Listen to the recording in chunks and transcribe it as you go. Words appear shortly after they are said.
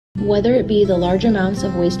Whether it be the large amounts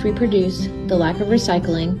of waste we produce, the lack of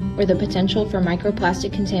recycling, or the potential for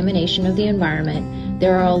microplastic contamination of the environment,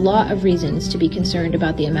 there are a lot of reasons to be concerned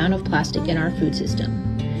about the amount of plastic in our food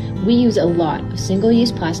system. We use a lot of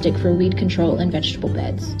single-use plastic for weed control in vegetable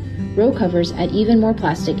beds. Row covers add even more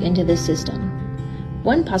plastic into this system.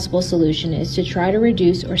 One possible solution is to try to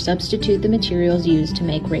reduce or substitute the materials used to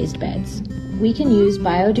make raised beds. We can use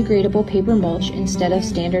biodegradable paper mulch instead of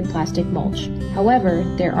standard plastic mulch. However,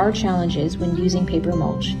 there are challenges when using paper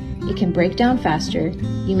mulch. It can break down faster,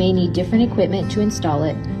 you may need different equipment to install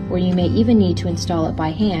it, or you may even need to install it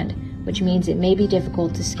by hand, which means it may be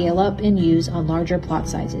difficult to scale up and use on larger plot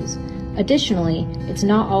sizes. Additionally, it's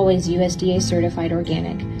not always USDA certified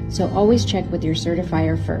organic, so always check with your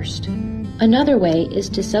certifier first. Another way is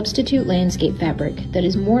to substitute landscape fabric that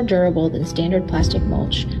is more durable than standard plastic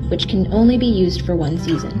mulch, which can only be used for one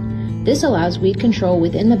season. This allows weed control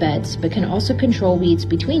within the beds, but can also control weeds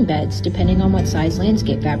between beds depending on what size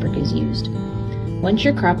landscape fabric is used. Once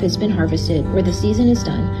your crop has been harvested or the season is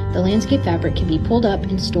done, the landscape fabric can be pulled up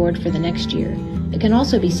and stored for the next year. It can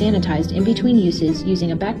also be sanitized in between uses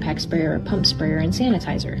using a backpack sprayer, pump sprayer, and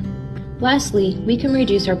sanitizer. Lastly, we can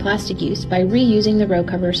reduce our plastic use by reusing the row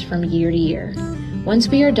covers from year to year. Once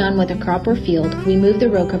we are done with a crop or field, we move the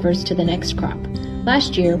row covers to the next crop.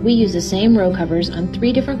 Last year, we used the same row covers on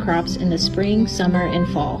 3 different crops in the spring, summer, and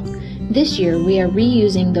fall. This year, we are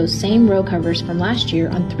reusing those same row covers from last year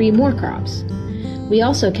on 3 more crops. We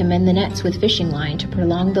also can mend the nets with fishing line to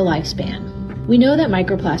prolong the lifespan. We know that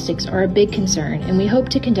microplastics are a big concern, and we hope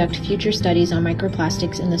to conduct future studies on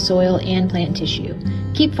microplastics in the soil and plant tissue.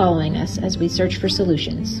 Keep following us as we search for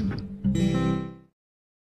solutions.